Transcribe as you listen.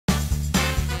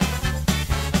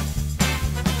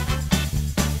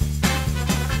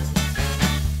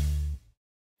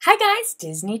Hi guys,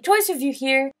 Disney Toys Review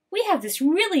here. We have this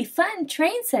really fun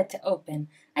train set to open.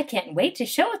 I can't wait to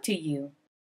show it to you.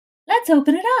 Let's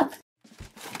open it up.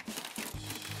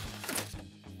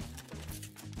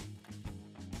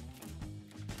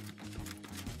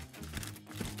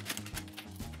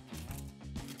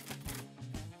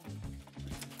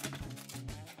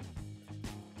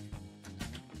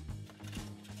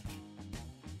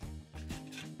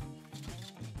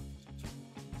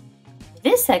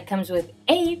 This set comes with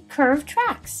 8 curved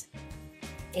tracks.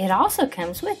 It also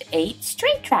comes with 8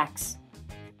 straight tracks.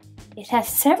 It has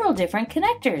several different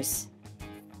connectors.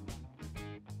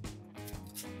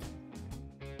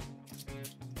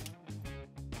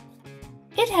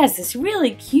 It has this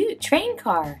really cute train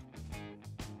car.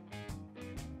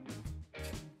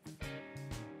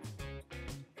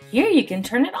 Here you can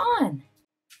turn it on.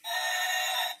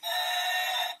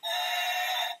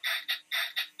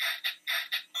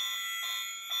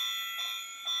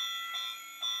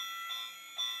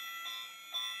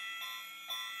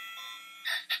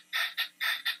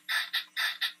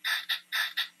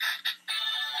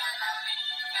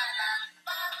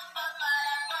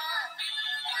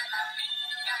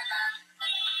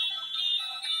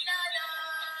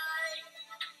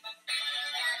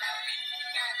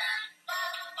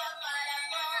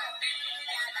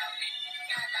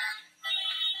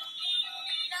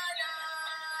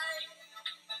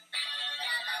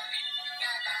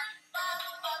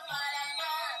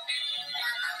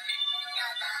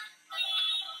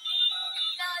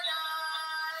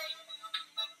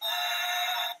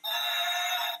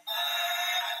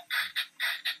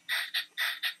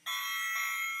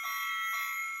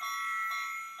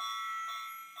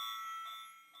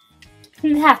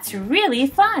 That's really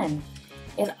fun!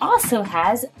 It also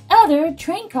has other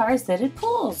train cars that it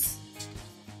pulls.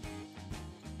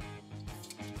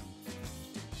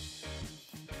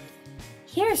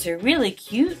 Here's a really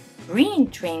cute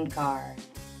green train car.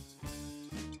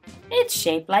 It's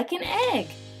shaped like an egg.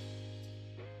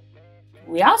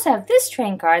 We also have this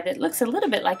train car that looks a little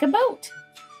bit like a boat.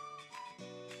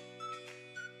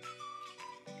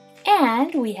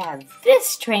 And we have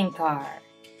this train car.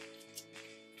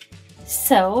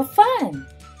 So fun!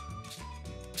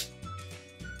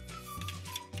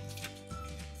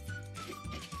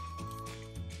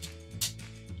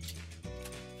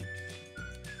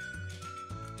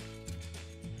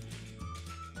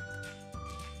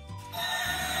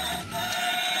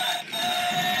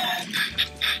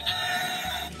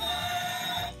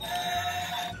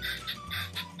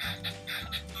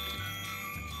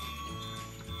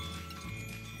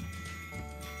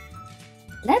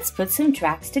 Let's put some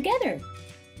tracks together.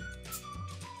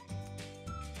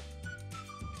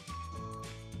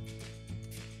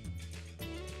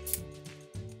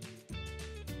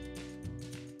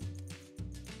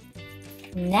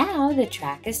 Now the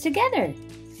track is together.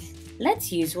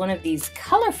 Let's use one of these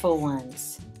colorful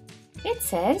ones. It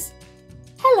says,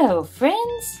 "Hello,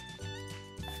 friends."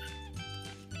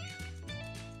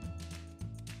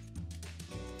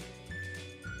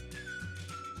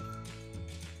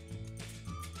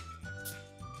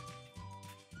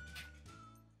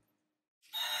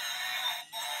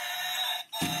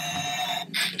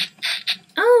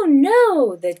 Oh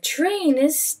no, the train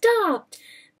is stopped.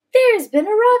 There's been a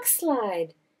rock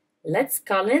slide. Let's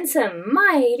call in some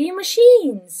mighty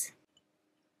machines.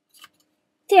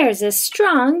 There's a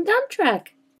strong dump truck.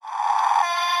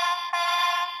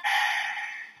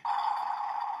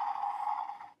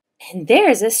 And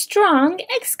there's a strong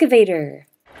excavator.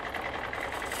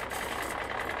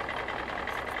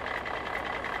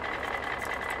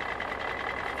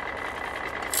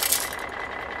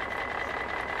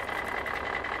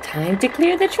 Time to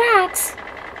clear the tracks.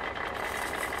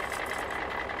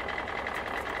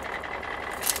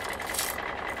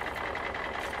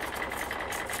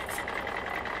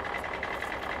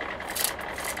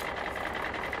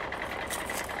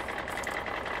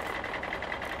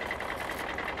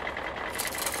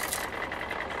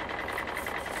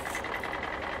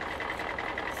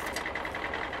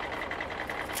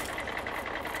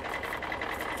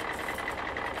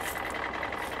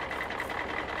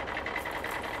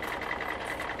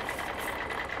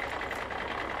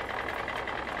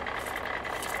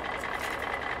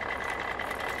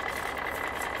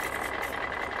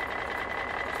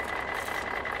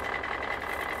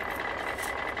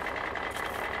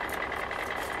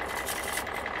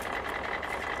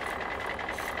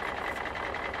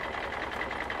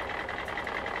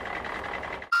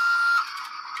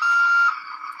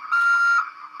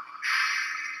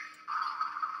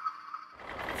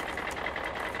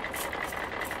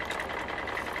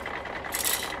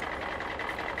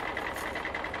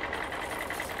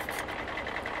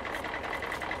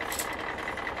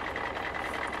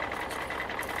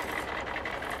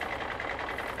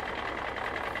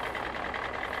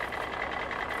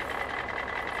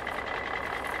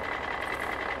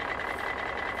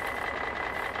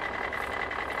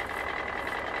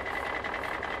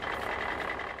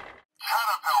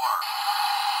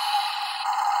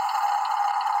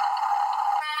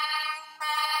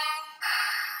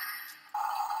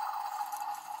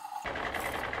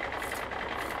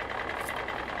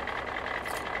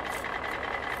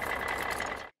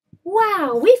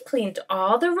 Wow, we've cleaned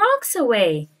all the rocks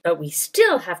away, but we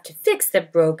still have to fix the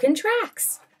broken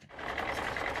tracks.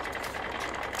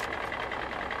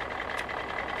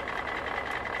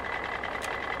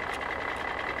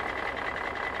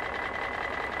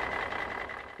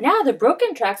 Now the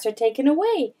broken tracks are taken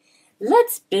away.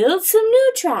 Let's build some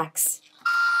new tracks.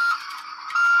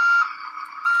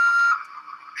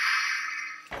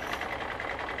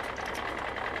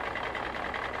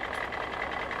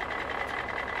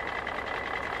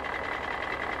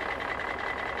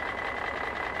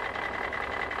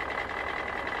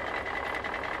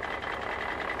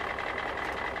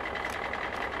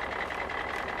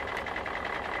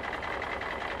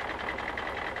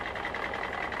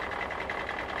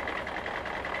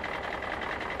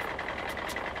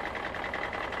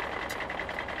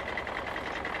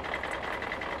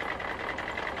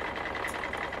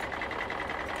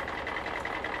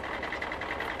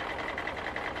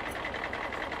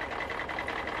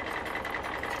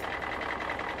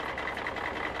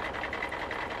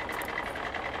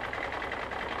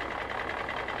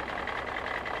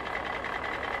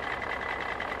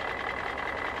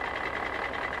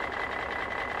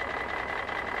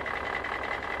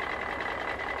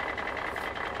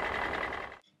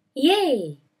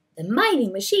 Yay! The mighty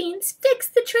machines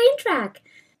fixed the train track.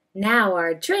 Now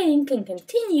our train can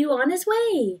continue on his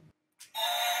way.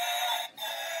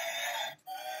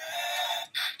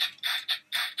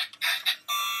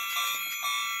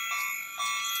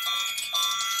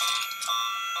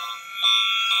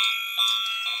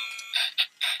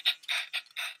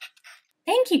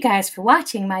 Thank you guys for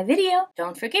watching my video.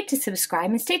 Don't forget to subscribe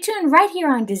and stay tuned right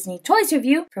here on Disney Toys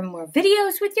Review for more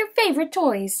videos with your favorite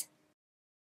toys.